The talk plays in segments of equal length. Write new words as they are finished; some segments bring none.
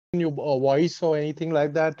your voice or anything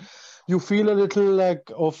like that, you feel a little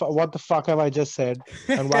like, oh, what the fuck have I just said?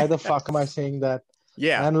 And why the fuck am I saying that?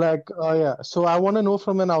 Yeah. And like, oh yeah. So I want to know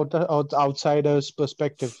from an outsider's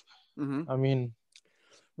perspective. Hmm. I mean,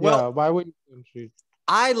 Well, yeah, why would you intrigue?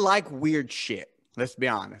 I like weird shit. Let's be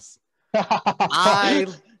honest. I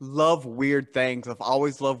love weird things. I've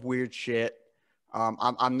always loved weird shit.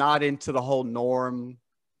 I'm not into the whole norm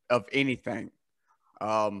of anything.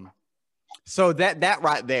 Um, so that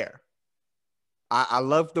right there, I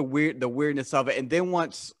love the weirdness of it. And then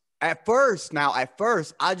once at first,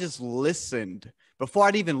 I just listened before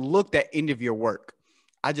I'd even looked at any of your work.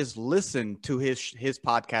 I just listened to his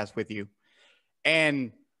podcast with you,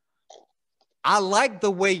 and I like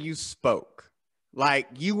the way you spoke. Like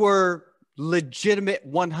you were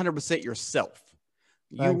legitimate 100% yourself.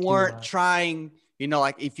 You Thank you, weren't man. trying,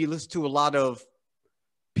 like if you listen to a lot of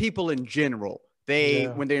people in general, Yeah,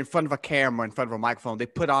 when they're in front of a camera, in front of a microphone, they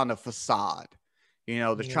put on a facade.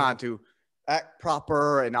 They're trying yeah. to act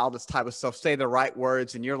proper and all this type of stuff, say the right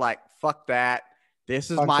words, and you're like, fuck that.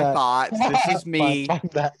 This is Fuck my that. thoughts. This is me.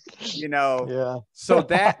 Fuck that. You know. Yeah. So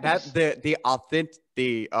that the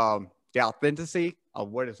authenticity of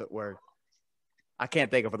what is it word? I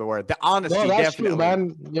can't think of the word. The No, honesty, that's true, definitely.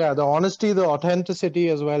 man. Yeah, the honesty, the authenticity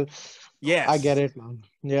as well. I get Yes. it, man.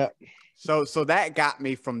 Yeah. So that got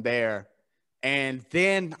me from there. And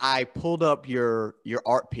then I pulled up your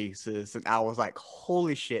art pieces and I was like,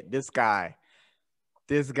 holy shit, this guy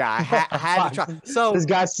had to Fuck. try. This So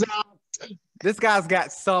guy sucks. this guy's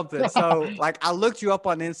got something. So like I looked you up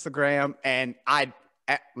on Instagram and I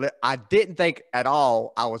didn't think at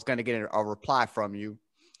all I was gonna get a reply from you.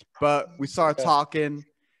 But we started Okay. talking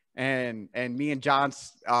and me and John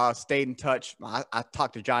stayed in touch. I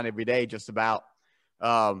talk to John every day just about.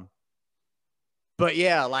 Um, but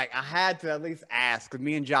yeah, like I had to at least ask because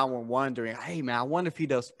me and John were wondering, hey man, I wonder if he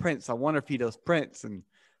does prints. I wonder if he does prints. And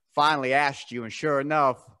finally asked you, and sure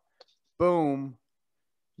enough, boom,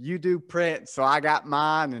 you do prints. So I got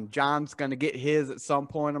mine, and John's gonna get his at some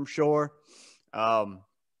point, I'm sure. Um,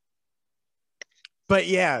 but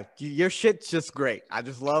yeah, your shit's just great. I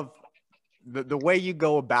just love the way you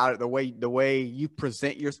go about it, the way you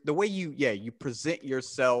present the way you present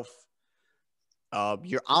yourself.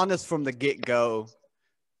 You're honest from the get go,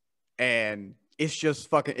 and it's just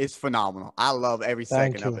it's phenomenal. I love every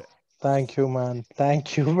second Thank of you. Thank you, man.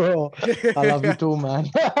 Thank you, bro. I love you it. too, man.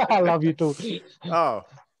 I love you too. Oh,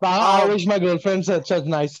 I um, wish my girlfriend said such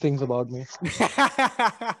nice things about me.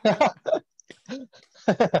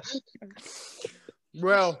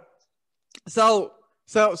 well, so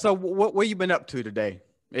what you been up to today?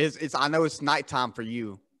 It's I know it's nighttime for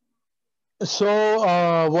you.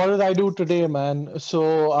 So, what did I do today, man?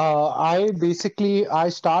 So, I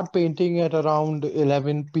start painting at around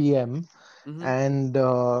 11 p.m. Mm-hmm.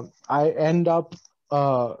 and I end up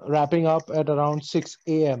wrapping up at around 6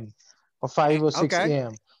 a.m. or 5 or 6 Okay.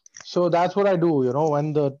 a.m. So that's what I do,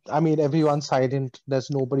 when I mean, everyone's silent, there's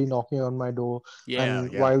nobody knocking on my door, Yeah,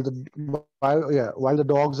 and yeah. while the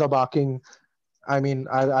dogs are barking, I mean,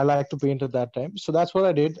 I like to paint at that time. So that's what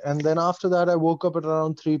I did, and then after that, I woke up at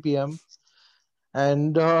around 3 p.m.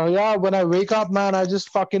 And yeah, when I wake up, man, I just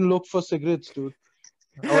fucking look for cigarettes, dude.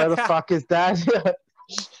 Where the fuck is that?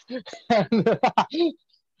 and,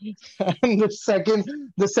 and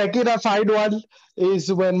the second I find one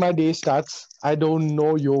is when my day starts. I don't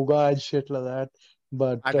know yoga and shit like that,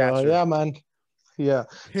 but I got you. yeah, man. Yeah.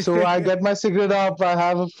 So I get my cigarette up. I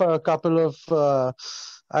have a couple of,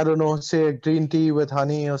 I don't know, say green tea with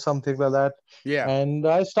honey or something like that. Yeah. And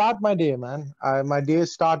I start my day, man. My day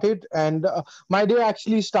started, and my day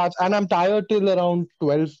actually starts, and I'm tired till around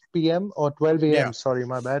 12 p.m. or 12 a.m. Yeah. Sorry,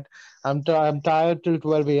 my bad. I'm tired till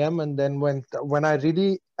 12 a.m. And then when I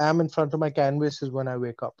really am in front of my canvas is when I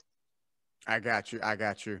wake up. I got you. I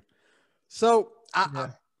got you. So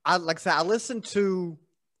Yeah. I like I said, I listened to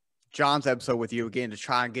John's episode with you again to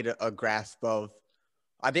try and get a grasp of.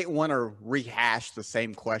 I didn't want to rehash the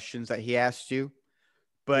same questions that he asked you,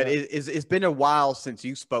 but Yeah. it's been a while since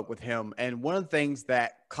you spoke with him. And one of the things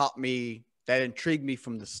that that intrigued me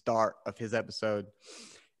from the start of his episode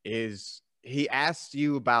is he asked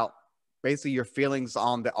you about basically your feelings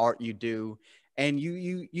on the art you do. And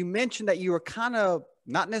you mentioned that you were kind of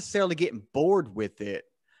not necessarily getting bored with it,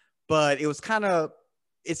 but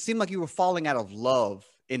it seemed like you were falling out of love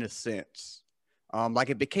in a sense. Like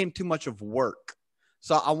it became too much of work.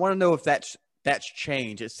 So I want to know if that's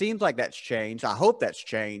changed. It seems like that's changed. I hope that's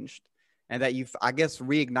changed, and that you've, I guess,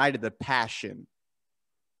 reignited the passion.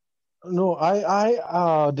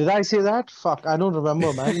 No, did I say that? Fuck, I don't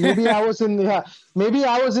remember, man. Maybe I was in, yeah, maybe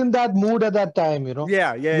I was in that mood at that time, you know.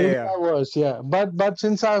 Yeah, yeah, Maybe yeah. I was, yeah. But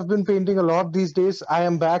since I've been painting a lot these days, I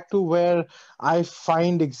am back to where I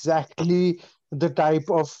find exactly the type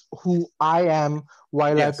of who I am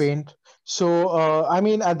while I Yes. paint. So, I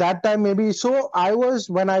mean, at that time, maybe. So, I was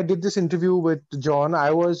when I did this interview with John,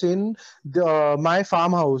 I was in my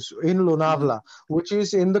farmhouse in Hmm. Lonavala, which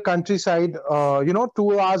is in the countryside,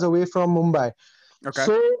 2 hours away from Mumbai. Okay.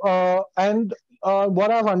 So, and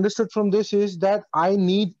what I've understood from this is that I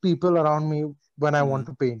need people around me when I Hmm. want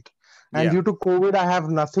to paint. And Yeah. due to COVID, I have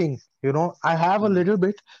nothing. I have a Hmm. little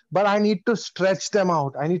bit, but I need to stretch them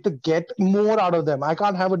out. I need to get more out of them. I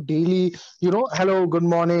can't have a daily, hello, good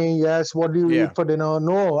morning. Yes, what do you eat Yeah. for dinner?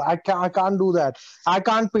 No, I can't do that. I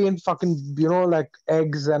can't paint fucking, like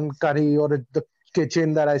eggs and curry or the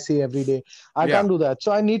kitchen that I see every day. I Yeah. can't do that.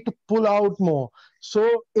 So I need to pull out more. So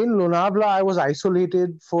in Lonavala, I was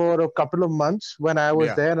isolated for a couple of months when I was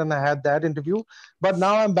Yeah. there and I had that interview. But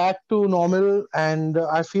now I'm back to normal and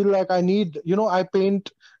I feel like I need, I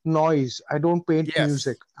paint noise. I don't paint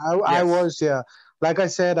music. Yes. I Yes. was, yeah, like I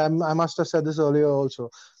said, I must have said this earlier also.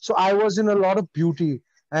 So I was in a lot of beauty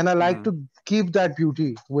and I like Hmm. to keep that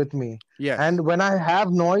beauty with me. Yes. And when I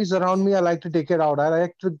have noise around me, I like to take it out. I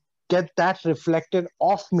like to get that reflected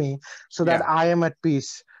off me so that Yeah. I am at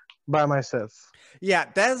peace by myself. Yeah.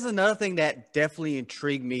 That's another thing that definitely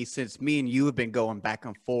intrigued me since me and you have been going back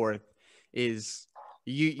and forth is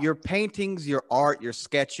your paintings, your art, your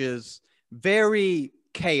sketches, very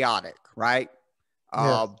chaotic, right?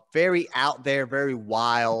 Yeah. Very out there, very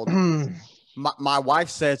wild. My wife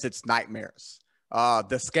says it's nightmares.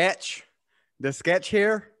 The sketch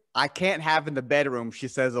here, I can't have in the bedroom. She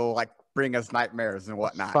says it'll like bring us nightmares and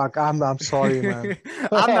whatnot. Fuck, I'm sorry, man.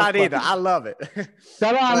 I'm not Fuck. either. I love it.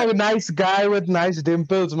 Tell her I'm But a nice guy with nice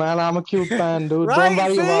dimples, man. I'm a cute man, dude. Don't right,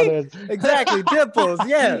 worry about see? it. Exactly. Dimples,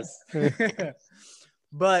 yes.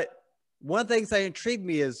 But one of the things that intrigued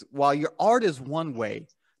me is while your art is one way,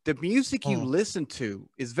 the music you Hmm. listen to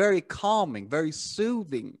is very calming, very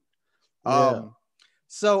soothing. Yeah. Um,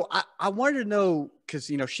 so I wanted to know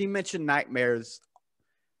because she mentioned nightmares.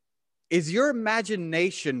 Is your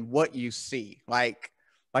imagination what you see? Like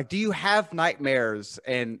do you have nightmares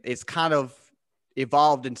and it's kind of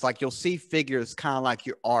evolved into like you'll see figures kind of like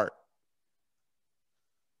your art?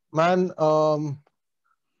 Man,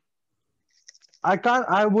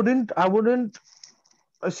 I wouldn't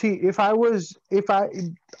see if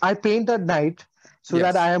I paint at night so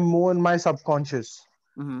that Yes. I am more in my subconscious.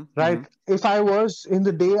 Mm-hmm. Mm-hmm. Right? If I was in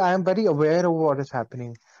the day, I am very aware of what is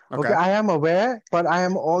happening. Okay, Okay. I am aware, but I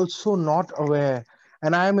am also not aware,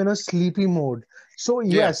 and I am in a sleepy mode. So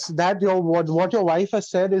yes, Yes. that what your wife has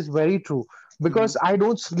said is very true Mm-hmm. because I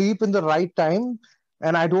don't sleep in the right time,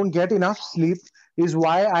 and I don't get enough sleep. Is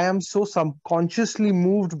why I am so subconsciously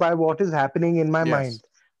moved by what is happening in my mind. Yes.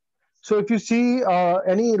 So if you see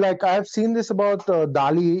any like I've seen this about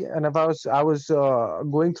Dali, and if I was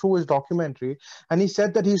going through his documentary, and he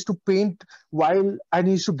said that he used to paint while and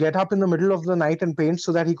he used to get up in the middle of the night and paint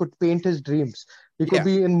so that he could paint his dreams. He could Yeah.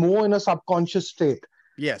 be in more in a subconscious state,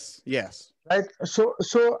 Yes. Yes. right?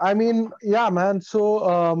 So I mean, yeah, man.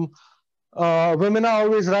 So women are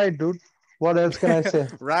always right, dude. What else can I say?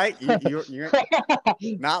 Right? You're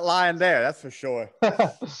not lying there. That's for sure.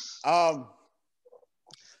 Um.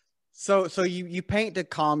 So you paint to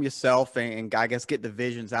calm yourself and I guess get the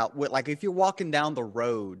visions out. With like if you're walking down the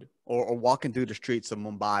road or walking through the streets of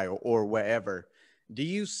Mumbai or wherever, do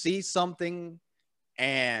you see something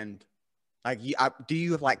and like do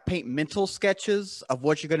you like paint mental sketches of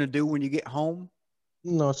what you're gonna do when you get home?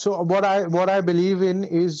 No, so what I believe in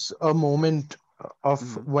is a moment of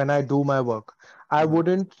Mm-hmm. when I do my work. I Mm-hmm.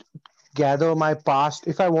 wouldn't gather my past.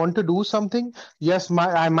 If I want to do something, yes,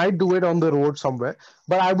 I might do it on the road somewhere,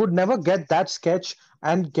 but I would never get that sketch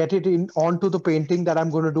and get it in onto the painting that I'm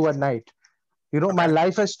going to do at night. My Okay.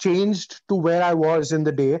 life has changed to where I was in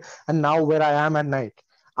the day and now where I am at night.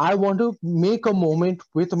 I want to make a moment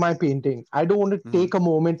with my painting. I don't want to Mm-hmm. take a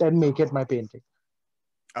moment and make it my painting.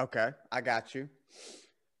 Okay, I got you.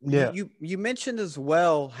 You Yeah. you you mentioned as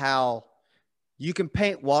well how you can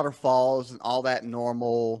paint waterfalls and all that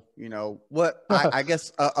normal, what I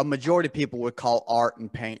guess a majority of people would call art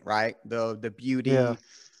and paint, right? The Yeah. beauty,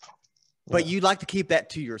 but Yeah. you like to keep that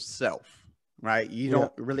to yourself, right? You Yeah.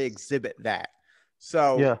 don't really exhibit that.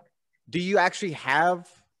 So, Yeah. do you actually have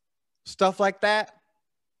stuff like that?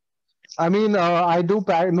 I mean, no, I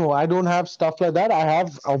don't have stuff like that. I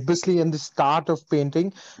have obviously in the start of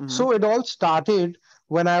painting. Hmm. So it all started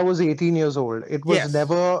when I was 18 years old. It was Yes.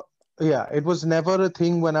 never, yeah, it was never a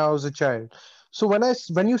thing when I was a child. So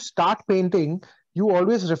when you start painting, you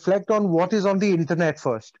always reflect on what is on the internet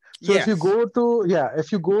first. So if you Yes. go to, yeah,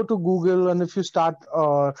 if you go to Google and if you start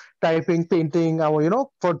typing painting, or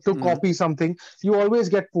for to Mm-hmm. copy something, you always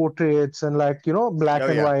get portraits and, like, Oh black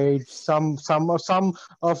and yeah. white, some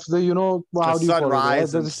of the, A how do you call it,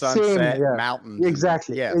 sunrise the and same, sunset, yeah. mountains, and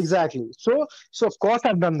Exactly, yes. exactly. So of course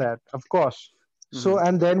I've done that, of course. Mm-hmm. So,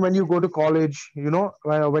 and then when you go to college,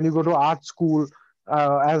 when you go to art school,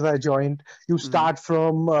 as I joined,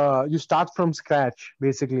 Mm-hmm. you start from scratch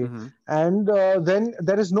basically. Mm-hmm. And then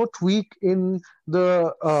there is no tweak in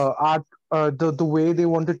the art, the way they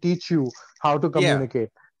want to teach you how to Yeah. communicate.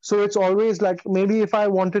 So it's always like, maybe if I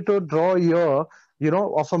wanted to draw a ear,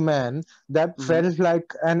 of a man that Mm-hmm. felt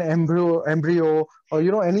like an embryo,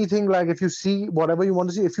 or anything, like, if you see whatever you want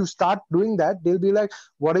to see, if you start doing that, they'll be like,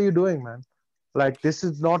 what are you doing, man? Like, this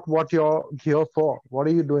is not what you're here for. What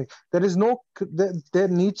are you doing? There is no there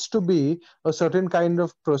needs to be a certain kind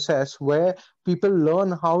of process where people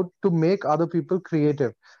learn how to make other people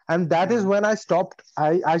creative. And that is Mm-hmm. when I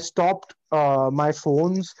stopped my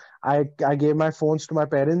phones. I gave my phones to my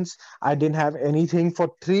parents. I didn't have anything for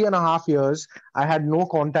 3.5 years. I had no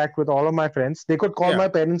contact with all of my friends. They could call Yeah. my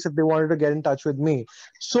parents if they wanted to get in touch with me.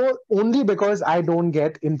 So only because I don't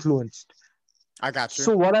get influenced. I got you.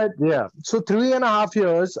 So yeah. So 3.5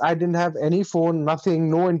 years, I didn't have any phone, nothing,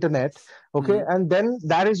 no internet. Okay. Mm-hmm. And then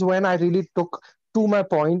that is when I really took to my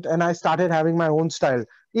point and I started having my own style.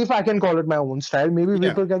 If I can call it my own style, maybe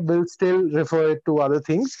Yeah. people will still refer it to other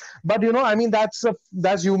things. But I mean, that's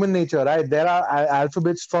human nature, right? There are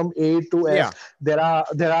alphabets from A to F. Yeah.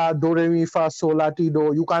 There are do re mi fa sol la ti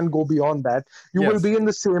do. You can't go beyond that. Yes. You will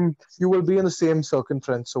be in the same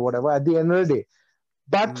circumference or whatever at the end of the day.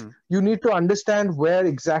 But Mm-hmm. you need to understand where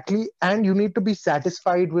exactly, and you need to be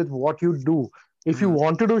satisfied with what you do. If you Mm-hmm.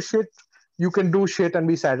 want to do shit, you can do shit and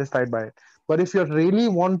be satisfied by it. But if you really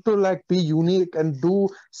want to, like, be unique and do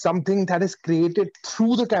something that is created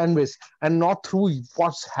through the canvas and not through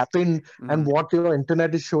what's happened and Mm-hmm. what your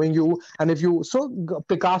internet is showing you, and if you so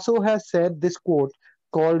Picasso has said this quote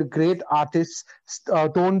called, great artists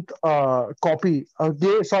don't copy,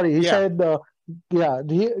 sorry, he Yeah. said, yeah,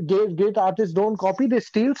 great artists don't copy, they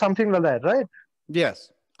steal, something like that, right? Yes.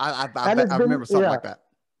 And it's I been, remember something yeah, like that.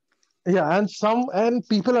 yeah, and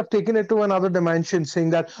people have taken it to another dimension,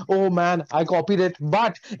 saying that, oh man, I copied it,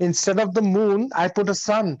 but instead of the moon, I put a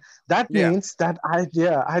sun. That Yeah. means that I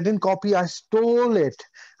didn't copy, I stole it.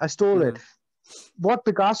 I stole Mm-hmm. it. What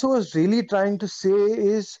Picasso is really trying to say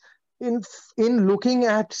is, in in looking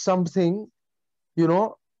at something, you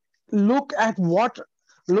know, look at what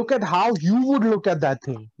look at how you would look at that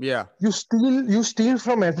thing. Yeah. You steal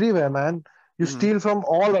from everywhere, man. You Mm-hmm. steal from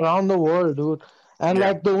all around the world, dude. And, Yeah.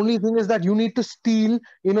 like, the only thing is that you need to steal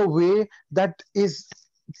in a way that is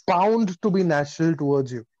bound to be natural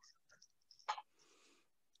towards you.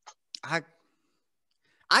 I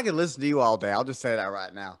I can listen to you all day. I'll just say that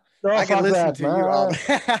right now. Oh, I can fuck listen that, to you all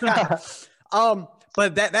man. day.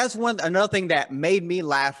 But that's another thing that made me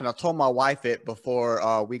laugh, and I told my wife it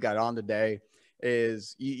before we got on today.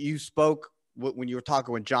 Is you spoke when you were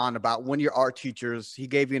talking with John about one of your art teachers. He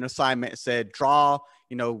gave you an assignment and said, draw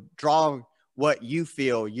what you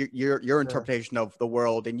feel, your Yeah. interpretation of the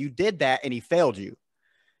world, and you did that, and he failed you.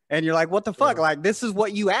 And you're like, what the fuck? Yeah. Like, this is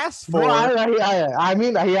what you asked No, for. I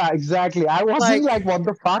mean, yeah, exactly. I wasn't Like, like, what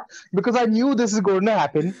the fuck, because I knew this is going to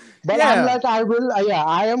happen. But I'm yeah, like, I will, yeah,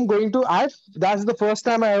 I am going to. That's the first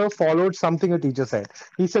time I ever followed something a teacher said.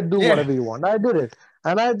 He said, do yeah, whatever you want. I did it,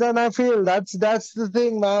 and I feel that's the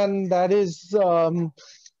thing, man. That is,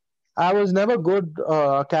 I was never good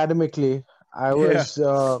academically. I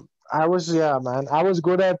yeah, was, yeah, man. I was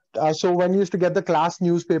good at. So when you used to get the class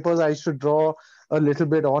newspapers, I used to draw a little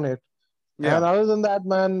bit on it. yeah. And other than that,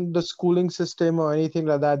 man, the schooling system or anything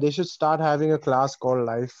like that, they should start having a class called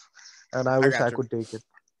life. And I I wish I got you. could take it.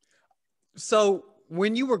 So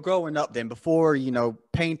when you were growing up, then before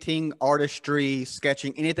painting, artistry,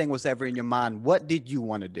 sketching, anything was ever in your mind, what did you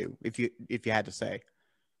want to do if you had to say?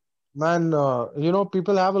 Man,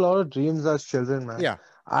 people have a lot of dreams as children, man. Yeah,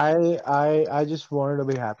 I just wanted to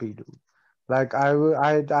be happy, dude. Like,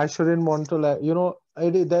 I shouldn't want to, like,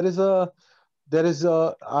 there is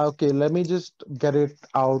a okay, let me just get it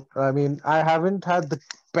out. I mean, I haven't had the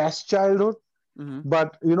best childhood, mm-hmm.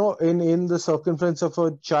 but in the circumference of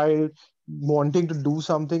a child wanting to do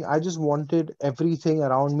something, I just wanted everything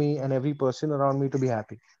around me and every person around me to be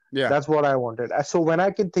happy. Yeah, That's what I wanted. So when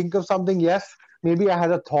I can think of something, yes, maybe I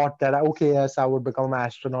had a thought that, okay, yes, I would become an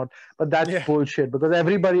astronaut, but that's yeah, bullshit, because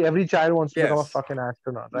every child wants to become a yes, fucking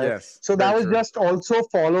astronaut, right? yes, So that very was true. just also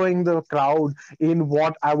following the crowd in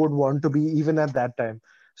what I would want to be even at that time.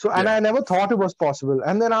 So, and Yeah. I never thought it was possible.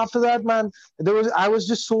 And then after that, man, I was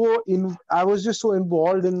just so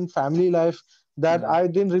involved in family life that Mhm. I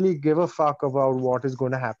didn't really give a fuck about what is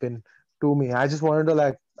going to happen to me. I just wanted to,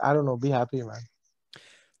 like, I don't know, be happy, man.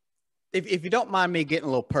 If you don't mind me getting a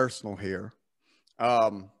little personal here,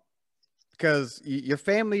 um, because your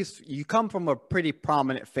family's you come from a pretty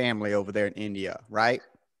prominent family over there in India, right?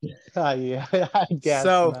 Yeah, I guess,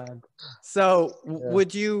 So, man. Yeah.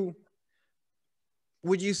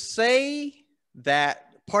 would you say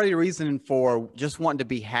that part of the reason for just wanting to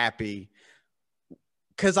be happy,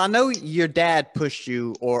 because I know your dad pushed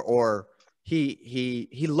you, or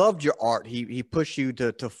he loved your art. He pushed you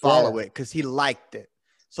to follow Yeah. it because he liked it.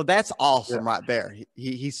 So that's Yeah. awesome right there.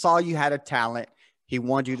 He saw you had a talent. He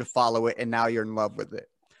wanted you to follow it, and now you're in love with it.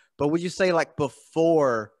 But would you say like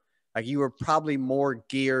before, like you were probably more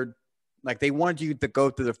geared, like they wanted you to go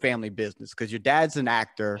through the family business because your dad's an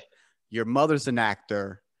actor, your mother's an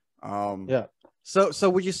actor. Um, Yeah. so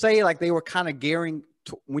would you say like they were kind of gearing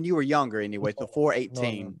when you were younger, anyways, No, before no, no.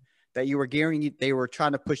 18, that you were gearing you, they were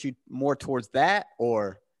trying to push you more towards that,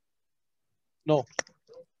 or No,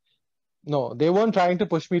 no, they weren't trying to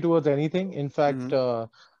push me towards anything. In fact, mm-hmm.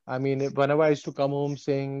 I mean, whenever I used to come home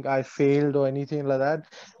saying I failed or anything like that,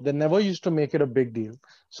 they never used to make it a big deal.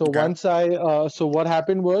 So Okay. so what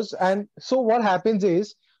happened was, and so what happens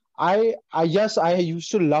is, yes, I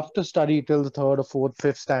used to love to study till the third or fourth,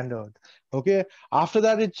 fifth standard. Okay. After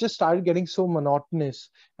that, it just started getting so monotonous,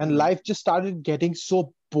 and Mm-hmm. life just started getting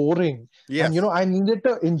so boring. And Yes. I needed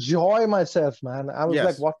to enjoy myself, man. I was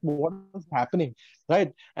like, Yes. what is happening?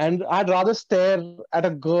 Right. And I'd rather stare at a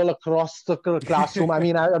girl across the classroom. I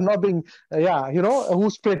mean, I'm not being, yeah,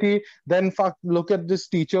 who's pretty, then fuck, look at this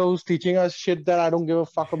teacher who's teaching us shit that I don't give a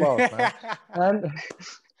fuck about, man. And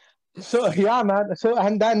so, yeah, man. So,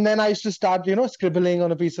 and then I used to start, scribbling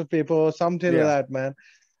on a piece of paper or something like Yeah. that, man.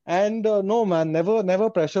 And no, man, never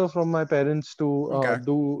pressure from my parents to Okay.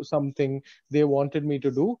 do something they wanted me to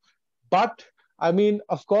do. But I mean,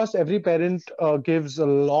 of course, every parent gives a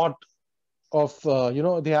lot of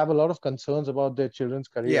they have a lot of concerns about their children's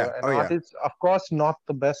Yeah. career, and Oh art yeah. is of course not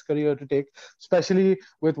the best career to take, especially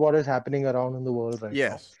with what is happening around in the world right now.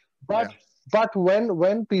 Yes. but Yeah. but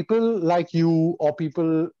when people like you, or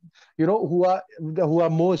people who are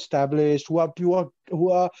more established, who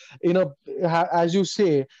are as you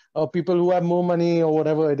say, people who have more money or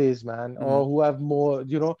whatever it is, man, Mm-hmm. or who have more,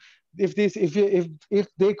 if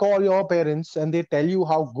they call your parents and they tell you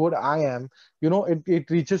how good I am, it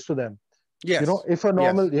reaches to them. Yes. If a Yes.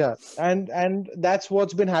 normal, yeah. And that's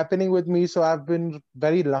what's been happening with me. So I've been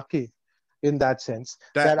very lucky in that sense,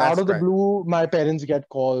 that out That's of the great. blue my parents get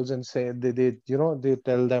calls and say, they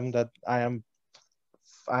tell them that I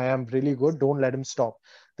am really good, don't let him stop.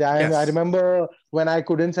 I Yes. remember when I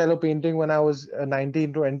couldn't sell a painting when I was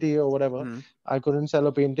 19, 20 or whatever. Mm-hmm. I couldn't sell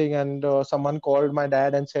a painting, and someone called my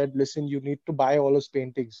dad and said, listen, you need to buy all his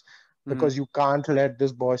paintings Mm-hmm. because you can't let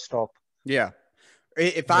this boy stop. Yeah.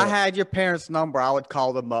 If I Yeah. had your parents' number, I would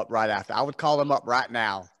call them up right after. I would call them up right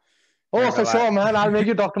now Oh, and be for like, sure, man. I'll make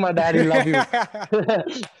you talk to my dad. He'll love you.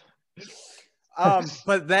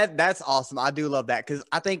 but that's awesome. I do love that because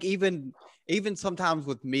I think even sometimes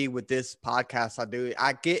with me with this podcast,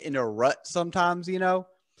 I get in a rut sometimes, and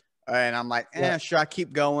I'm like, Yeah, should I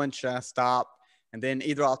keep going? Should I stop? And then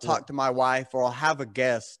either I'll yeah, talk to my wife or I'll have a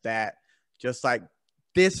guest that just like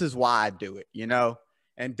this is why I do it, and yeah.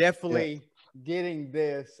 definitely getting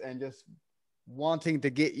this and just wanting to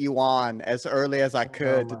get you on as early as I No,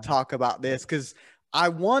 could to man. talk about Yeah, this because I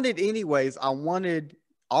wanted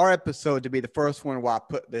our episode to be the first one where I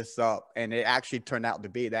put this up, and it actually turned out to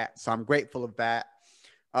be that. So I'm grateful of that.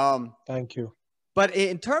 Um, thank you. but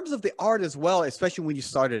in terms of the art as well, especially when you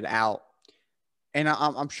started out, and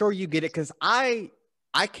I'm sure you get it because I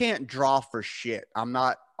can't draw for shit. I'm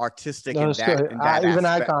not artistic No, in so, that even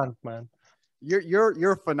I aspect. can't, man.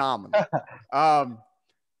 You're phenomenal. Um,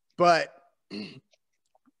 but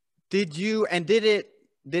did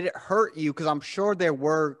it hurt you? Because I'm sure there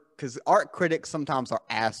were, because art critics sometimes are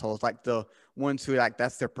assholes, like the ones who like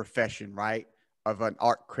that's their profession, right? Of an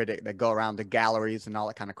art critic that go around the galleries and all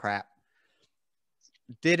that kind of crap.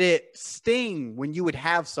 Did it sting when you would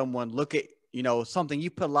have someone look at something you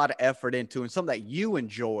put a lot of effort into and something that you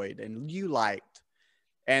enjoyed and you liked,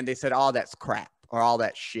 and they said, "Oh, that's crap" or "All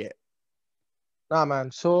that shit"? Nah,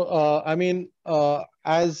 man. So, I mean,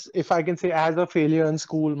 as if I can say, as a failure in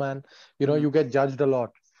school, man, Mm-hmm. you get judged a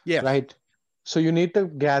lot, Yes. right? So you need to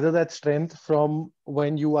gather that strength from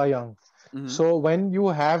when you are young. Mm-hmm. So when you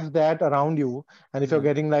have that around you, and if you're Mm-hmm.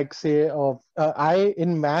 getting like, say, I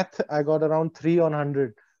in math, I got around 3 on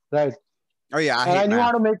 100, right? Oh yeah, I And I hate knew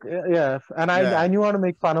how math. to make yeah, and I Yeah. knew how to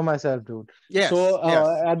make fun of myself, dude. So Yes.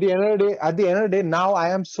 Yes. at the end of the day, now I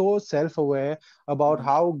am so self-aware about Mhm.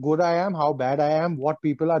 how good I am, how bad I am, what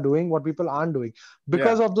people are doing, what people aren't doing, Yeah.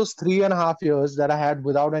 because of those 3.5 years that I had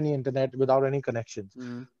without any internet, without any connections,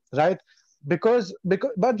 Mhm. right? Because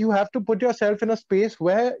but you have to put yourself in a space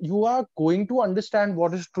where you are going to understand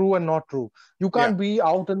what is true and not true. You Yeah. can't be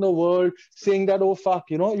out in the world saying that, oh fuck,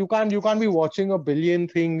 you can't be watching a billion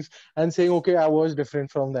things and saying, okay, I was different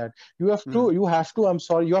from that. Mhm. You have to, I'm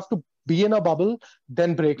sorry, you have to be in a bubble,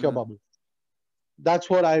 then break your Mhm. bubble. That's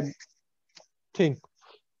what I think.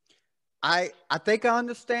 I think I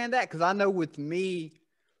understand that because I know with me,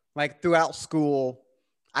 like throughout school,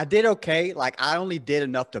 I did okay. Like I only did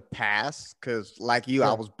enough to pass because, like you, I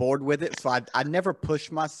Yeah. was bored with it. So I never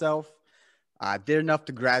pushed myself. I did enough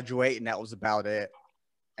to graduate, and that was about it.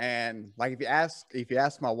 And like if you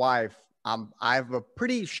ask my wife, I have a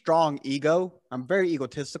pretty strong ego. I'm very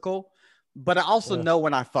egotistical, but I also Yeah. know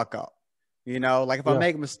when I fuck up. Like if I Yeah.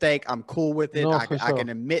 make a mistake, I'm cool with it. No, I, for I sure. can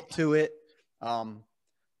admit to it. Um,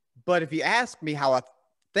 but if you ask me how I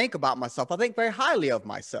think about myself, I think very highly of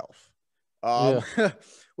myself, um, Yeah.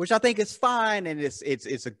 which I think is fine, and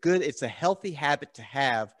it's a healthy habit to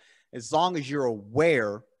have as long as you're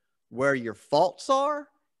aware where your faults are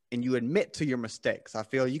and you admit to your mistakes. I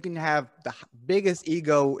feel you can have the biggest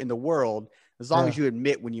ego in the world as long Yeah. as you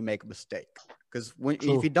admit when you make a mistake. Because if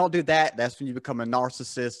True. you don't do that, that's when you become a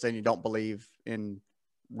narcissist and you don't believe in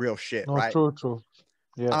real shit, No, right? true, true.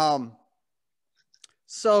 Yeah. Um,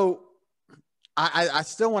 so I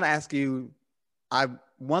still want to ask you. I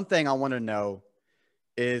One thing I want to know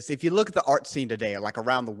is if you look at the art scene today, like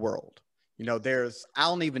around the world, there's I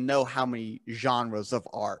don't even know how many genres of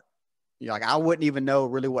art. Like I wouldn't even know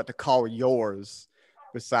really what to call yours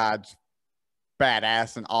besides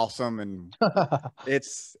badass and awesome, and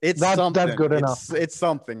it's That's something. good enough. It's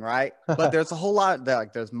something, right? But there's a whole lot that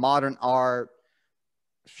like there's modern art.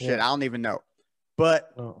 Shit, Yeah. I don't even know.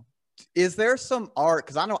 But No. is there some art?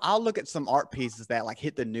 Because I know I'll look at some art pieces that like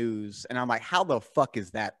hit the news, and I'm like, how the fuck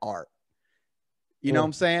is that art? You know what Yeah.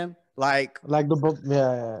 I'm saying? Like, Like the book.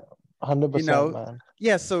 Yeah. Yeah. you 100%, know, man.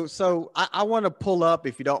 yeah. So I want to pull up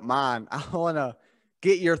if you don't mind. I want to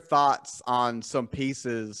get your thoughts on some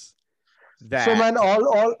pieces So, that. man,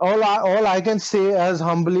 all I can say as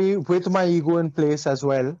humbly with my ego in place as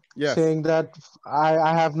well, Yes. saying that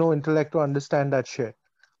I have no intellect to understand that shit.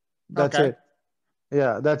 That's Okay. it.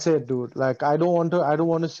 Yeah, that's it, dude. Like I don't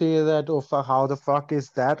want to say that, oh fuck, how the fuck is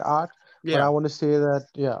that art? But I Yeah. want to say that,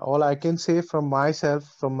 yeah, all I can say from myself,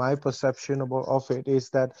 from my perception of it, is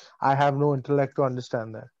that I have no intellect to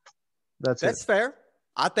understand that. That's it. That's fair.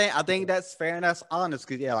 I think that's fair and that's honest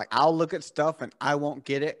because yeah, like I'll look at stuff and I won't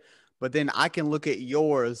get it, but then I can look at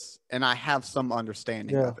yours and I have some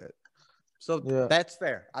understanding Yeah, of it. So yeah, that's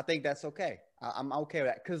fair. I think that's okay. I'm okay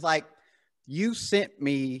with that because like you sent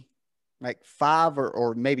me like five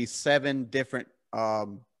or maybe seven different yeah.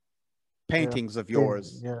 paintings of Pain,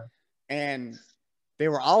 yours, yeah, and they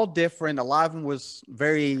were all different. A lot of them was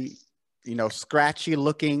very scratchy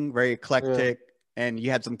looking, very yeah. eclectic, and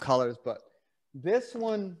you had some colors, but this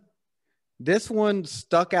one this one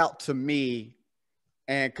stuck out to me.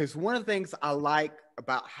 And because one of the things I like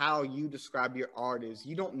about how you describe your art is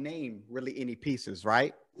you don't name really any pieces,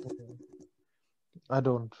 right? I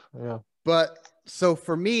don't. Yeah. But so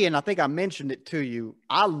for me, and I think I mentioned it to you,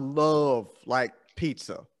 I love like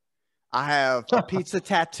pizza. I have a pizza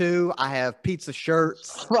tattoo. I have pizza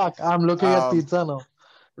shirts. Fuck, I'm looking at Um, pizza now.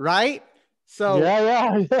 right? So Yeah,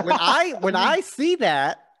 yeah, when yeah. I see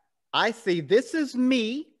that, I see this is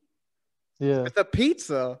me Yeah, with a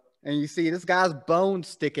pizza, and you see this guy's bone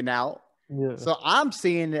sticking out. yeah. So I'm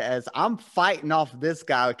seeing it as I'm fighting off this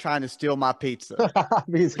guy trying to steal my pizza,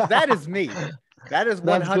 which Pizza. that is me. That is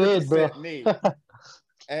That's great, bro. 100% me.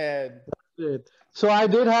 And Great. So I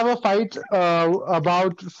did have a fight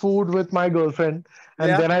about food with my girlfriend, and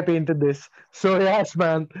yeah, then I painted this. So yes,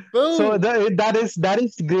 man. So boom. that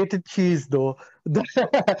is grated cheese, though.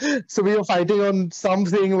 So we were fighting on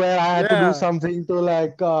something where I had to do Yeah, something to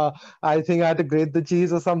like I think I had to grate the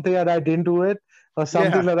cheese or something, and I didn't do it or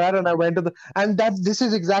something yeah, like that. And I went to the and that this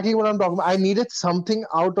is exactly what I'm talking about. I needed something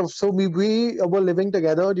out of. So we were living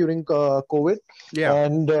together during COVID, yeah.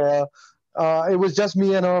 and It was just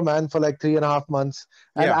me and her, man, for like 3.5 months,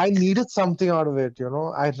 and Yeah. I needed something out of it.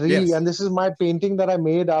 I really, Yes. and this is my painting that I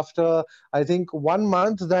made after I think 1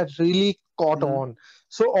 month that really caught Mm-hmm. on.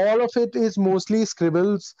 So all of it is mostly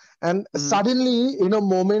scribbles, and Mm-hmm. suddenly, in a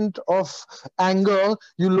moment of anger,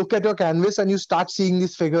 you look at your canvas and you start seeing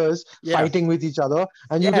these figures Yeah. fighting with each other,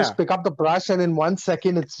 and you just Yeah. pick up the brush, and in 1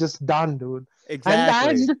 second, it's just done, dude. And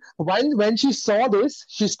Exactly. when she saw this,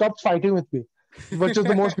 she stopped fighting with me, which is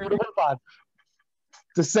the most beautiful part.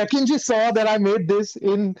 The second she saw that I made this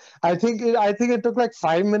in, I think it took like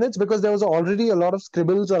 5 minutes because there was already a lot of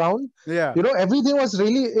scribbles around. Yeah. Everything was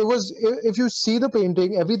really, it was, if you see the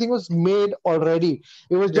painting, everything was made already.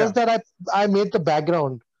 It was Yeah. just that I made the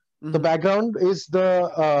background. The Mm-hmm. background is the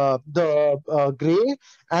gray,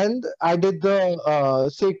 and I did the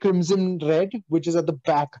say crimson red, which is at the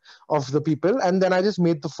back of the people, and then I just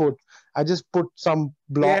made the foot. I just put some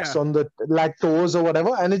blocks Yeah. on the like toes or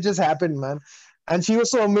whatever, and it just happened, man. And she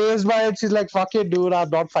was so amazed by it. She's like, "Fuck it, dude! I'm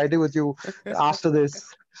not fighting with you after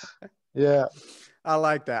this." Yeah, I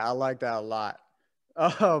like that. I like that a lot.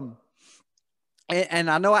 Um, and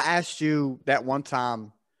I know I asked you that one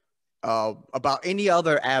time about any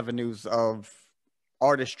other avenues of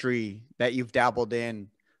artistry that you've dabbled in.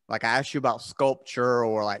 Like I asked you about sculpture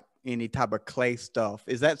or like any type of clay stuff.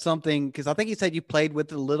 Is that something? Because I think you said you played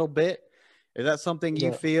with it a little bit. Is that something you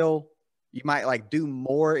yeah, feel you might like do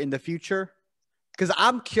more in the future? Because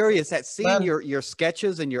I'm curious at seeing man. your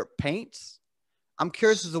sketches and your paints. I'm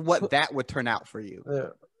curious as to what So, that would turn out for you. yeah.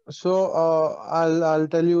 So I'll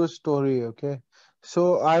tell you a story. Okay.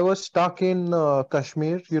 So I was stuck in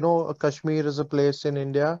Kashmir. Kashmir is a place in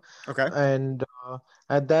India, Okay. and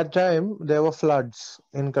at that time there were floods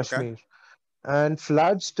in Okay. Kashmir, and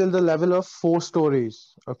floods till the level of 4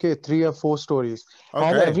 stories. Okay, 3 or 4 stories,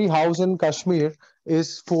 and Okay. every house in Kashmir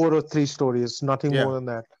is 4 or 3 stories, nothing more Yeah. than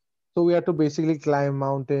that. So we had to basically climb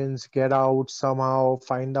mountains, get out somehow,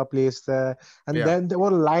 find a place there, and Yeah. then there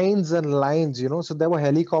were lines and lines. So there were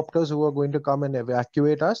helicopters who were going to come and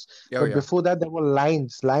evacuate us, Oh but yeah. before that there were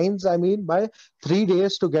lines. I mean, by 3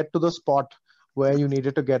 days to get to the spot where you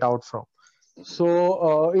needed to get out from.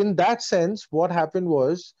 So, in that sense, what happened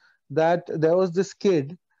was that there was this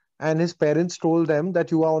kid, and his parents told them that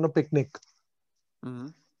you are on a picnic. Mm-hmm.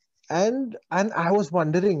 And I was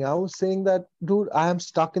wondering, I was saying that, dude, I am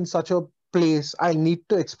stuck in such a place. I need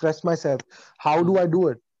to express myself. How do Mm-hmm. I do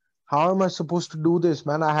it? How am I supposed to do this,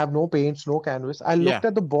 man? I have no paints, no canvas. I Yeah. looked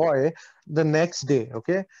at the boy the next day,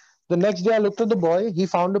 okay? The next day I looked at the boy, he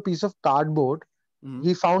found a piece of cardboard, Mm-hmm.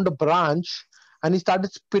 he found a branch, and he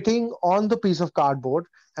started spitting on the piece of cardboard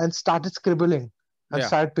and started scribbling and Yeah.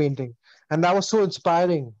 started painting. And that was so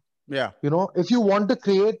inspiring. Yeah. If you want to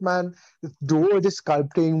create, man, do it is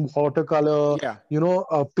sculpting, watercolor, Yeah.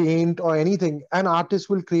 paint or anything. An artist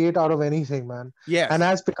will create out of anything, man. And Yes.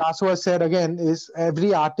 as Picasso has said again, is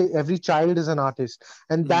every child is an artist.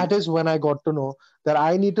 And Mm-hmm. that is when I got to know that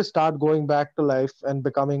I need to start going back to life and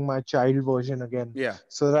becoming my child version again, Yeah.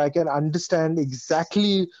 so that I can understand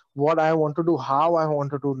exactly what I want to do, how I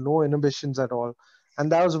want to do, no inhibitions at all. And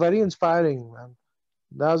that was very inspiring, man.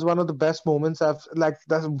 That was one of the best moments that's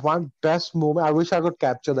one best moment. I wish I could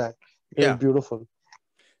capture that. It was Yeah. beautiful.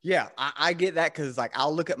 Yeah. I get that because like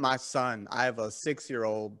I'll look at my son. I have a 6 year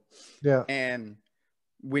old, Yeah. and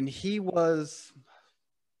when he was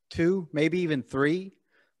 2, maybe even 3,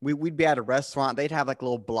 we'd be at a restaurant. They'd have like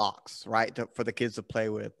little blocks, right, for the kids to play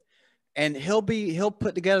with, and he'll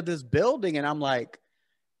put together this building, and I'm like,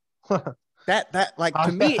 that like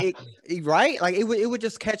to me right, like it would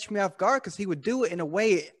just catch me off guard because he would do it in a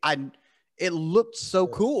way it looked so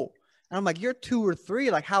Yeah. cool, and I'm like, you're 2 or 3,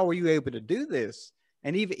 like how are you able to do this?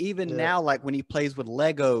 And even Yeah. now, like when he plays with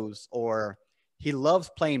Legos, or he loves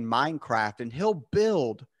playing Minecraft, and he'll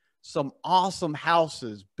build some awesome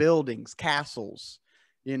houses, buildings, castles,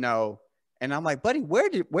 you know. And I'm like, buddy, where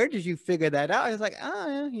did you figure that out? He's like,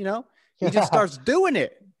 yeah, he just Yeah. starts doing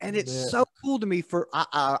it, and it's Yeah. so cool to me. For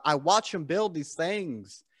I watch him build these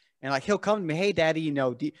things, and like he'll come to me, hey, daddy,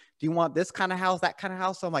 do you want this kind of house, that kind of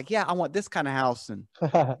house? So I'm like, yeah, I want this kind of house, and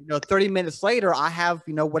 30 minutes later, I have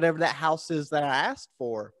whatever that house is that I asked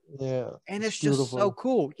for, Yeah. and It's it's just so beautiful.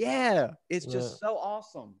 cool. Yeah, it's Yeah. just so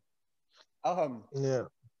awesome. Um, Yeah.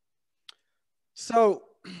 so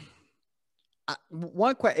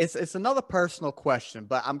one question, it's another personal question,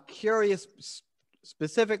 but I'm curious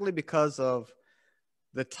specifically because of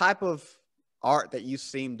the type of art that you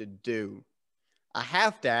seem to do. I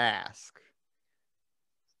have to ask,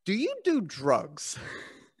 do you do drugs?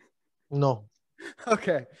 No.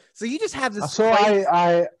 Okay, so you just have this So crazy.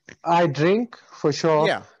 I drink for sure.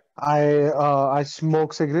 Yeah. I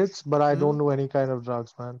smoke cigarettes, but I don't Mhm. do any kind of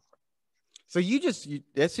drugs, man. So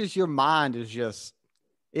that's just your mind is just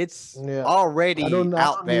it's Yeah. already I out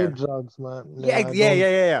don't need there. drugs, man. Yeah, Yeah, I yeah, don't. yeah, yeah,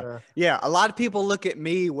 yeah. Yeah. Yeah, a lot of people look at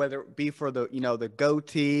me, whether it be for the the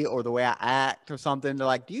goatee or the way I act or something. They're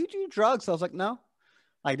like, "Do you do drugs?" I was like, "No."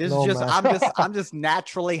 Like this is No, just man. I'm just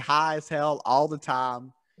naturally high as hell all the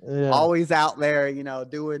time, Yeah. always out there,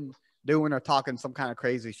 doing or talking some kind of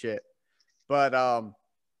crazy shit. But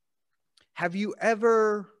have you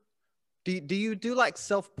ever do you do like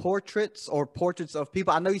self portraits or portraits of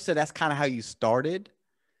people? I know you said that's kind of how you started.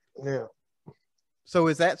 Yeah. So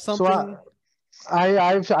is that So something?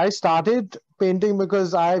 I started painting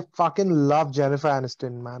because I fucking love Jennifer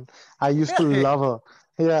Aniston, man. I used to Really? love her.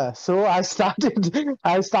 Yeah. So I started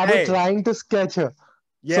I started Hey, trying to sketch her.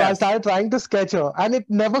 So I yes, started trying to sketch her, and it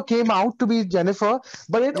never came out to be Jennifer,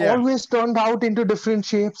 but it yeah, always turned out into different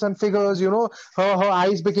shapes and figures. Her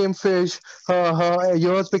eyes became fish, her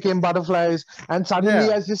ears became butterflies, and suddenly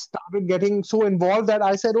yeah, I just started getting so involved that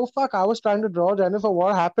I said, "Oh fuck, I was trying to draw Jennifer.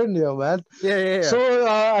 What happened here, man?" yeah, yeah, yeah.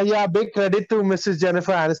 So yeah, big credit to Mrs.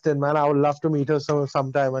 Jennifer Aniston, man. I would love to meet her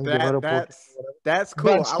sometime and give her That a portrait that's or that's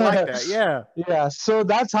cool. I like whatever. that. Yeah, But yeah, so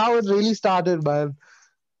that's how it really started, man.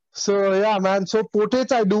 So yeah, man. So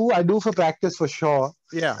portraits I do for practice for sure.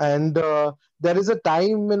 yeah, And there is a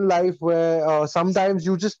time in life where sometimes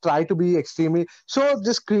you just try to be extremely. So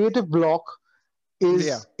this creative block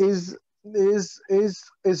yeah. is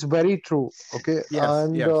very true. Okay, Yes,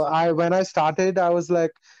 and yes. I when I started, I was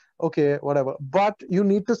like, okay, whatever. But you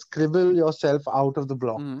need to scribble yourself out of the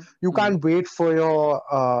block. Mm-hmm. You Mm-hmm. can't wait for your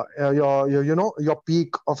your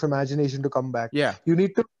peak of imagination to come back. Yeah. You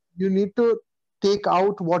need to you need to take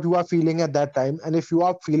out what you are feeling at that time, and if you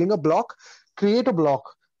are feeling a block, create a block,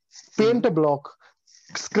 Mm-hmm. paint a block,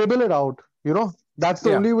 scribble it out. That's the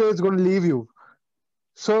Yeah. only way it's going to leave you.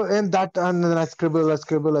 So and then I scribble,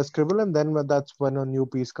 and then that's when a new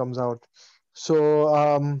piece comes out.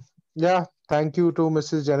 So yeah, thank you to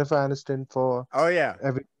Mrs. Jennifer Aniston for Oh yeah.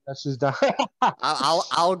 everything that she's done.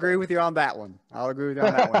 I'll agree with you on that one. I'll agree with you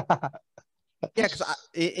on that one. Yeah, because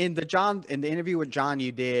in the interview with John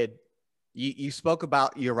you did, you spoke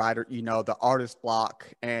about your writer, the artist block,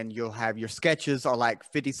 and you'll have your sketches are like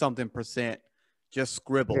 50 something% just Yeah,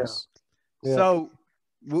 scribbles. yeah, So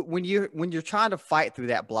when you're trying to fight through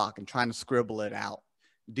that block and trying to scribble it out,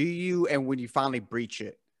 and when you finally breach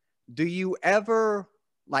it, do you ever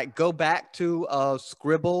like go back to a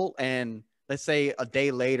scribble and let's say a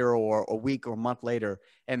day later or a week or a month later,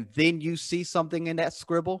 and then you see something in that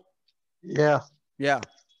scribble? yeah. Yeah.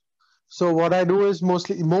 So what I do is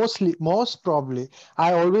most probably,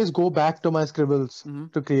 I always go back to my scribbles Mm-hmm.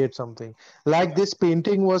 to create something. Like Okay. this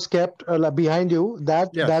painting was kept like behind you.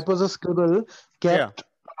 That Yes. that was a scribble Yeah. kept.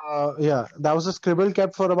 Yeah, that was a scribble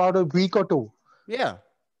kept for about a week or two. Yeah.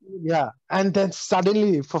 Yeah, and then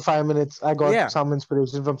suddenly for 5 minutes, I got Yeah. some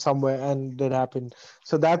inspiration from somewhere, and it happened.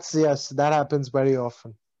 So that's yes, that happens very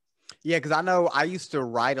often. Yeah. Because I know I used to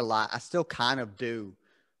write a lot. I still kind of do,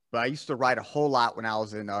 but I used to write a whole lot when I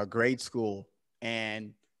was in grade school,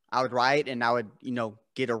 and I would write, and I would,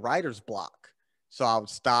 get a writer's block. So I would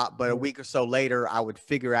stop, but a Mm. week or so later, I would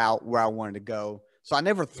figure out where I wanted to go. So I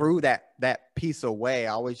never threw that piece away.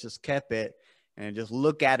 I always just kept it and just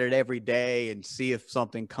look at it every day and see if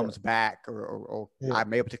something Yeah, comes back or yeah.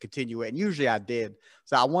 I'm able to continue it. And usually I did.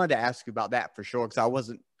 So I wanted to ask you about that for sure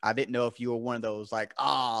because I didn't know if you were one of those like,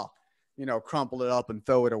 crumple it up and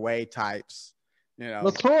throw it away types. You No,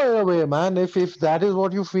 know, throw it away, man. If that is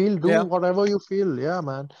what you feel, do yeah. whatever you feel. Yeah,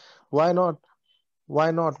 man. Why not?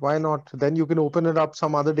 Why not? Why not? Then you can open it up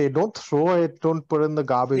some other day. Don't throw it. Don't put it in the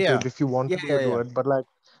garbage Yeah. if you want Yeah. to do Yeah. it, do Yeah. it. But like,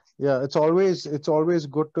 yeah, it's always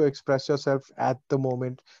good to express yourself at the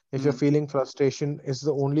moment. If you're Mhm. feeling frustration, is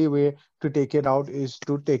the only way to take it out is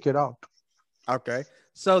to take it out. Okay.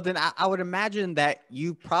 So then I would imagine that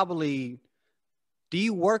you probably do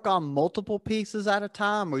you work on multiple pieces at a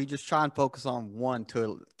time or you just try and focus on one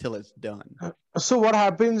till it's done? So what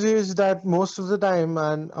happens is that most of the time,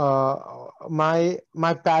 man,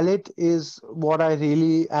 my palette is what I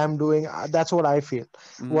really am doing. That's what I feel.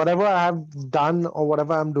 Hmm. Whatever I have done or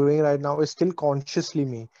whatever I'm doing right now is still consciously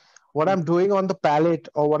me. What I'm Hmm. doing on the palette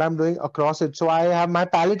or what I'm doing across it. So I have my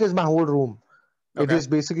palette is my whole room. It Okay. is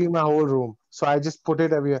basically my whole room. So I just put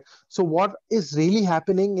it everywhere. So what is really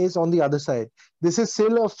happening is on the other side. This is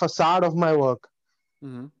still a facade of my work.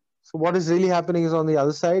 Hmm. So what is really happening is on the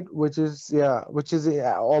other side, which is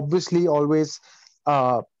obviously always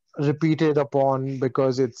uh, repeated upon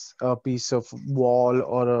because it's a piece of wall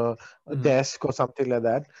or a Hmm. desk or something like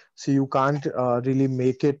that. So you can't really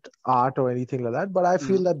make it art or anything like that. But I Hmm.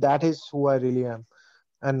 feel that that is who I really am,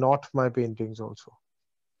 and not my paintings also.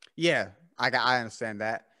 Yeah, I understand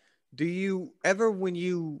that. Do you ever, when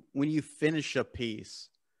you finish a piece,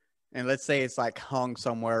 and let's say it's like hung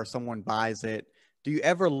somewhere, someone buys it, do you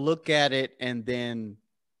ever look at it and then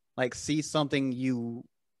like see something you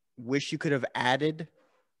wish you could have added,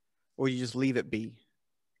 or you just leave it be?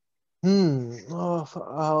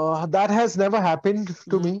 That has never happened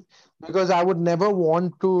to Mm-hmm. me because I would never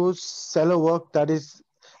want to sell a work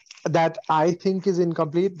that I think is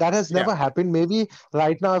incomplete. That has Yeah. never happened. Maybe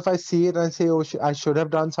right now, if I see it and say, "Oh, I should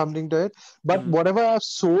have done something to it," but Mm-hmm. whatever I've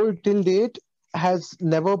sold till date has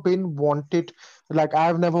never been wanted. Like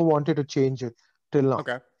I've never wanted to change it till now.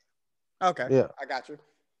 Okay. Okay. Yeah. I got you.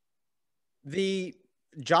 The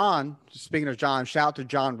John, speaking of John, shout out to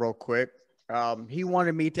John real quick. He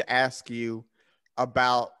wanted me to ask you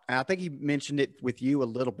about, and I think he mentioned it with you a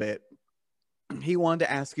little bit. He wanted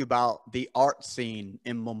to ask you about the art scene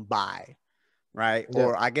in Mumbai, right? Yeah.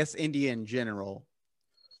 Or I guess India in general.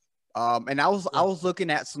 And I Yeah. was looking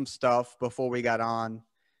at some stuff before we got on,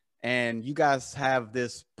 and you guys have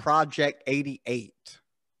this Project 88.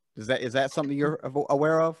 Is that something you're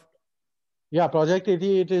aware of? Yeah, Project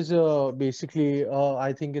 88 is basically,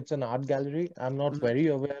 I think it's an art gallery. I'm not Mhm. very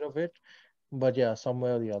aware of it, but yeah,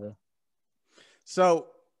 somewhere or the other. So,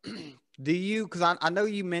 do you? Because I know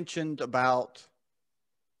you mentioned about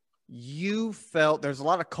you felt there's a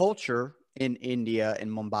lot of culture in India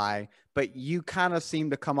and Mumbai, but you kind of seem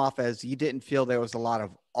to come off as you didn't feel there was a lot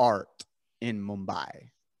of art in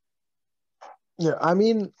Mumbai. Yeah, I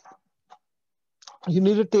mean, you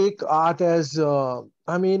need to take art as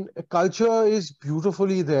I mean, culture is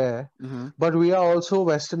beautifully there, Mm-hmm. but we are also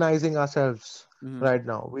westernizing ourselves Mm-hmm. right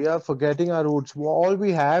now. We are forgetting our roots. All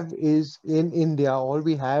we have is in India, all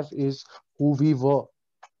we have is who we were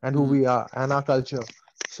and who Mm-hmm. we are and our culture.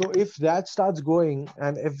 So if that starts going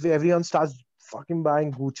and if everyone starts fucking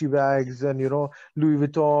buying Gucci bags and Louis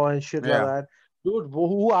Vuitton and shit like Yeah. that, dude,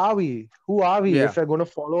 who are we? Who are we Yeah. if we're going to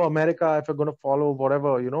follow America, if we're going to follow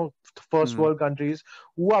whatever, first Mm-hmm. world countries?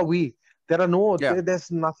 Who are we? Yeah. There's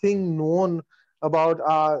nothing known about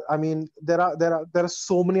I mean, there are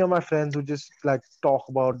so many of my friends who just like talk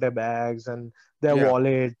about their bags and their Yeah.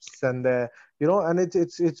 wallets and their and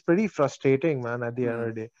it's pretty frustrating, man, at the end Mm-hmm.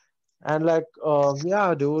 of the day. And like,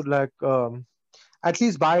 yeah, dude, like, at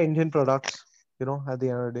least buy Indian products, at the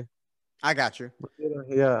end of the day. I got you. But,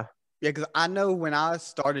 yeah, Yeah, because I know when I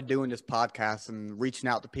started doing this podcast and reaching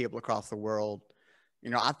out to people across the world,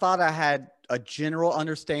 I thought I had a general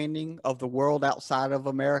understanding of the world outside of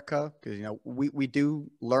America because, we do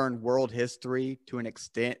learn world history to an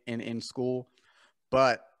extent in school.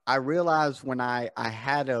 But I realized when I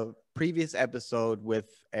had a previous episode with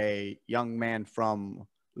a young man from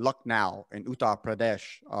Lucknow in Uttar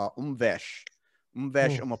Pradesh, Umvesh hmm,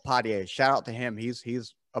 Umapadhyay. Shout out to him.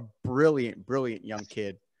 He's a brilliant, brilliant young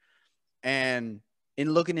kid. And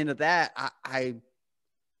in looking into that,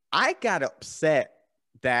 I got upset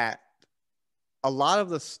that a lot of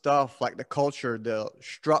the stuff, like the culture, the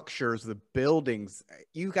structures, the buildings,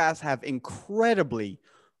 you guys have incredibly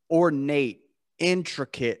ornate,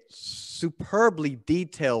 intricate, superbly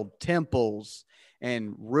detailed temples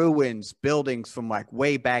and ruins, buildings from like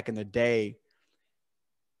way back in the day.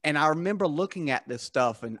 And I remember looking at this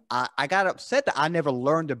stuff and I got upset that I never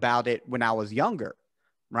learned about it when I was younger,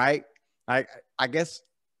 right? I, I guess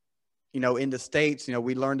in the States,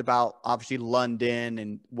 we learned about obviously London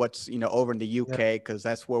and what's, over in the yeah, UK, because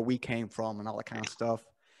that's where we came from and all that kind of stuff,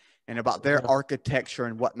 and about their yeah, architecture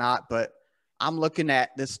and whatnot. But I'm looking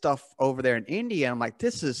at this stuff over there in India, and I'm like,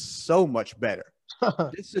 this is so much better.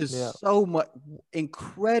 This is yeah, so much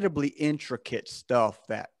incredibly intricate stuff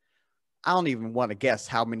that I don't even want to guess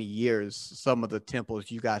how many years some of the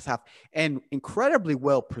temples you guys have, and incredibly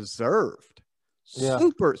well preserved, yeah,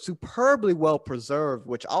 superbly well preserved,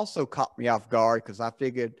 which also caught me off guard because I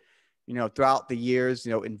figured, throughout the years,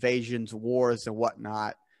 invasions, wars, and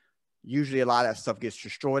whatnot, usually a lot of that stuff gets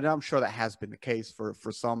destroyed. And I'm sure that has been the case for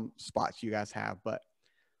some spots you guys have, but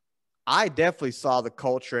I definitely saw the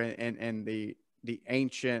culture and the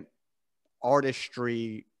ancient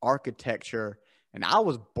artistry, architecture, and I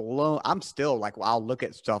was blown. I'm still like, well, I'll look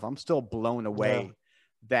at stuff. I'm still blown yeah, away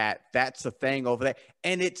that that's a thing over there,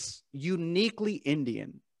 and it's uniquely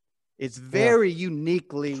Indian. It's yeah. very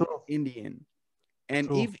uniquely True, Indian, and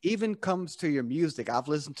true. even comes to your music. I've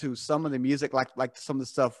listened to some of the music, like some of the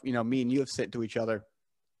stuff me and you have sent to each other.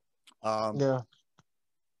 Um, Yeah,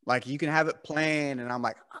 like you can have it playing, and I'm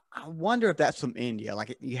like, I wonder if that's from India.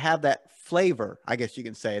 Like you have that flavor, I guess you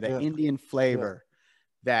can say, that yeah, Indian yeah, flavor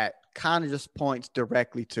that kind of just points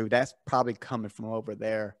directly to that's probably coming from over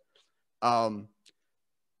there. Um,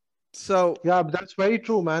 So, Yeah, but that's very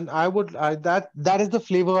true, man. That is the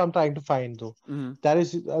flavor I'm trying to find, though. mhm,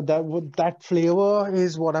 That flavor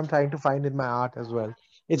is what I'm trying to find in my art as well.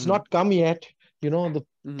 It's mhm, not come yet, the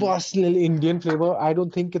mhm, personal Indian flavor. I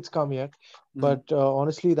don't think it's come yet, mhm. but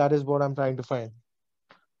honestly, that is what I'm trying to find.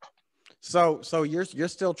 So you're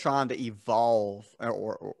still trying to evolve,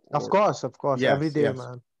 Of course, every yes, day, yes.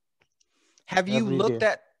 man, Have you every looked day.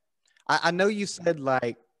 at? I know you said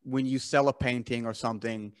like when you sell a painting or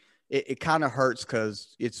something, it kind of hurts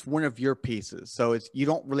because it's one of your pieces. So it's you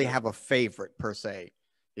don't really Yeah, have a favorite per se.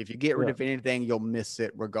 If you get rid yeah, of anything, you'll miss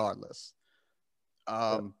it regardless.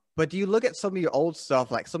 yeah. But do you look at some of your old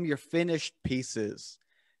stuff, like some of your finished pieces,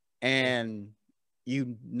 Mm. and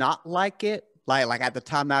you not like it? Like at the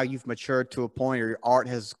time now you've matured to a point, or your art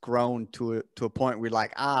has grown to a point where you're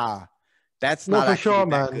like, that's No, not for actually sure,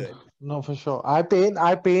 that man. good. No, for sure. I paint.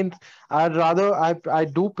 I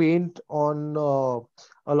do paint on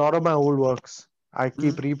a lot of my old works. I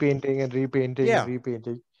keep Mhm. repainting and repainting and Yeah.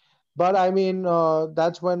 repainting. But I mean,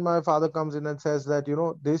 that's when my father comes in and says that,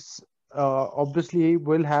 this obviously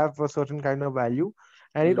will have a certain kind of value.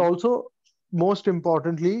 And it Mhm. also, most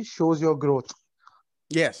importantly, shows your growth.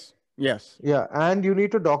 Yes. Yes. Yeah, and you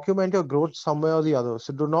need to document your growth somewhere or the other.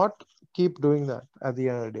 So do not keep doing that at the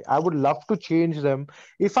end of the day. I would love to change them.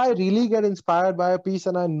 If I really get inspired by a piece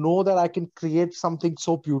and I know that I can create something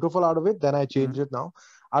so beautiful out of it, then I Mhm. change it now.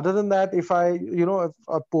 Other than that, if I,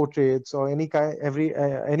 if portraits or any kind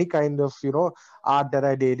of, art that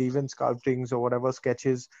I did, even sculptings or whatever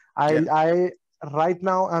sketches, Yeah. I right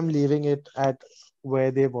now I'm leaving it at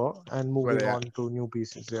where they were and Where moving they on at? to new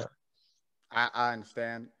pieces. Yeah. I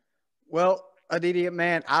understand. Well, Aditya,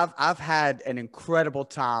 man, I've had an incredible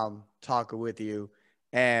time talking with you,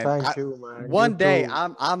 and Thank I you, man. You one day too.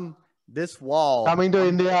 I'm this wall. Coming to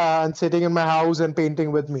India and sitting in my house and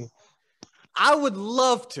painting with me. I would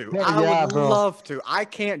love to. I would Yeah, bro. love to. I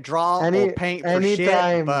can't draw or Any paint for any shit,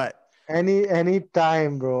 time. but Any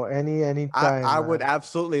time, bro. Any time, I would man.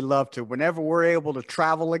 absolutely love to. Whenever we're able to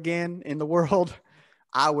travel again in the world,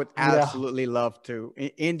 I would Yeah. absolutely love to.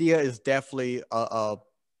 India is definitely a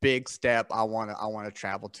big step I want to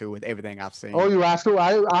travel to with everything I've Oh, seen. you have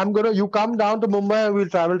to. You come down to Mumbai and we'll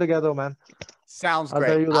travel together, man. Sounds I'll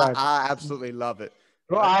tell great. you I, that. I absolutely love it.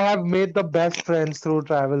 Bro, I have made the best friends through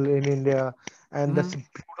travel in India, and Mhm. that's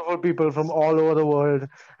beautiful people from all over the world.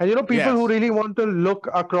 And people who Yes, really want to look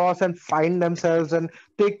across and find themselves and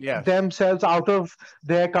take yes. themselves out of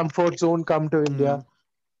their comfort zone come to India,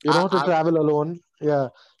 Mhm. to I travel alone. Yeah.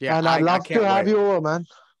 yeah, And I'd I love to can't have wait. you over, man.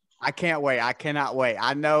 I can't wait. I cannot wait.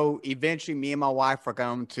 I know eventually me and my wife are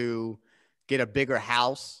going to get a bigger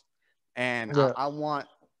house, and Yeah. I want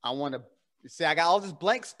to see. I got all this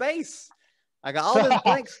blank space. I got all this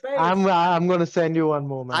blank I'm space. I'm gonna send you one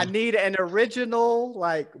more, I man. need an original,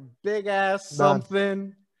 like big ass Done.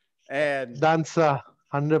 something, and Done, sir.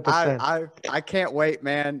 100%. I can't wait,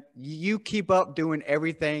 man. You keep up doing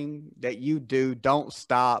everything that you do. Don't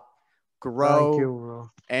stop. Thank Grow. you, bro.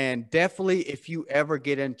 And definitely, if you ever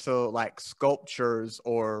get into like sculptures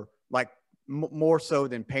or like more so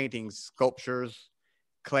than paintings, sculptures,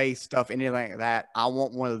 clay stuff, anything like that, I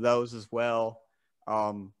want one of those as well.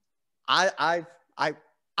 Um, I I I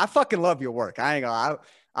I fucking love your work. I ain't gonna.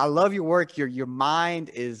 I love your work. Your mind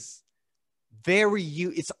is very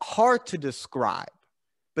you. It's hard to describe.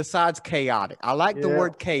 Besides chaotic, I like the Yeah.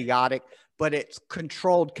 word chaotic, but it's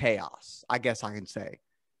controlled chaos. I guess I can say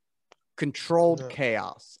controlled Yeah.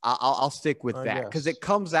 chaos. I'll stick with I that because guess. it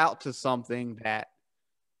comes out to something that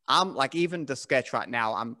I'm like. Even the sketch right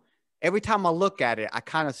now, I'm every time I look at it, I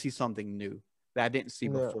kind of see something new that I didn't see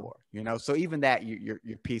Yeah. before. So even that, your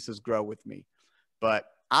pieces grow with me. But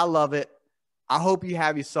I love it. I hope you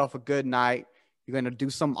have yourself a good night. You're gonna do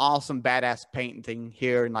some awesome badass painting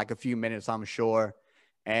here in like a few minutes, I'm sure.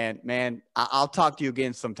 And man, I'll talk to you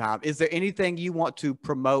again sometime. Is there anything you want to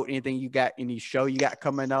promote? Anything you got? Any show you got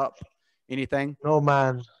coming up? Anything? No,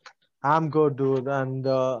 man. I'm good, dude. And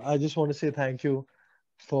I just want to say thank you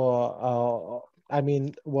for,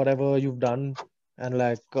 whatever you've done and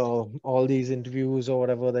like all these interviews or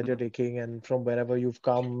whatever that you're Mhm. taking and from wherever you've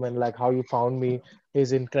come and like how you found me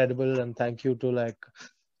is incredible. And thank you to like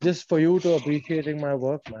just for you to appreciating my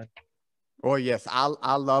work, man. Oh yes,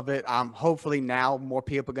 I love it. Hopefully now more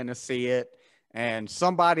people are gonna see it, and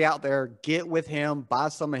somebody out there get with him, buy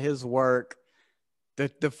some of his work.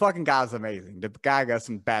 The fucking guy's amazing. The guy got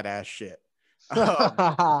some badass shit. Um,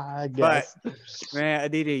 I but guess. man,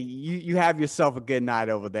 Aditi, you have yourself a good night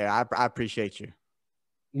over there. I appreciate you.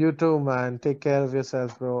 You too, man. Take care of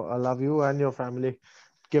yourself, bro. I love you and your family.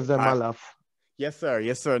 Give them All my right. love. Yes, sir.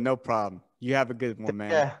 Yes, sir. No problem. You have a good one,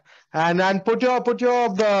 man. Yeah, and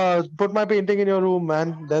put my painting in your room,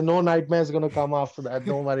 man. There's no nightmares gonna come after that.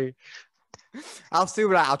 Don't worry. I'll see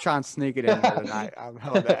what I'll try and sneak it in there tonight. How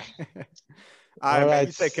about that? All right, All man. right.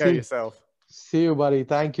 You take care of yourself. See you, buddy.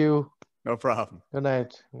 Thank you. No problem. Good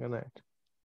night. Good night.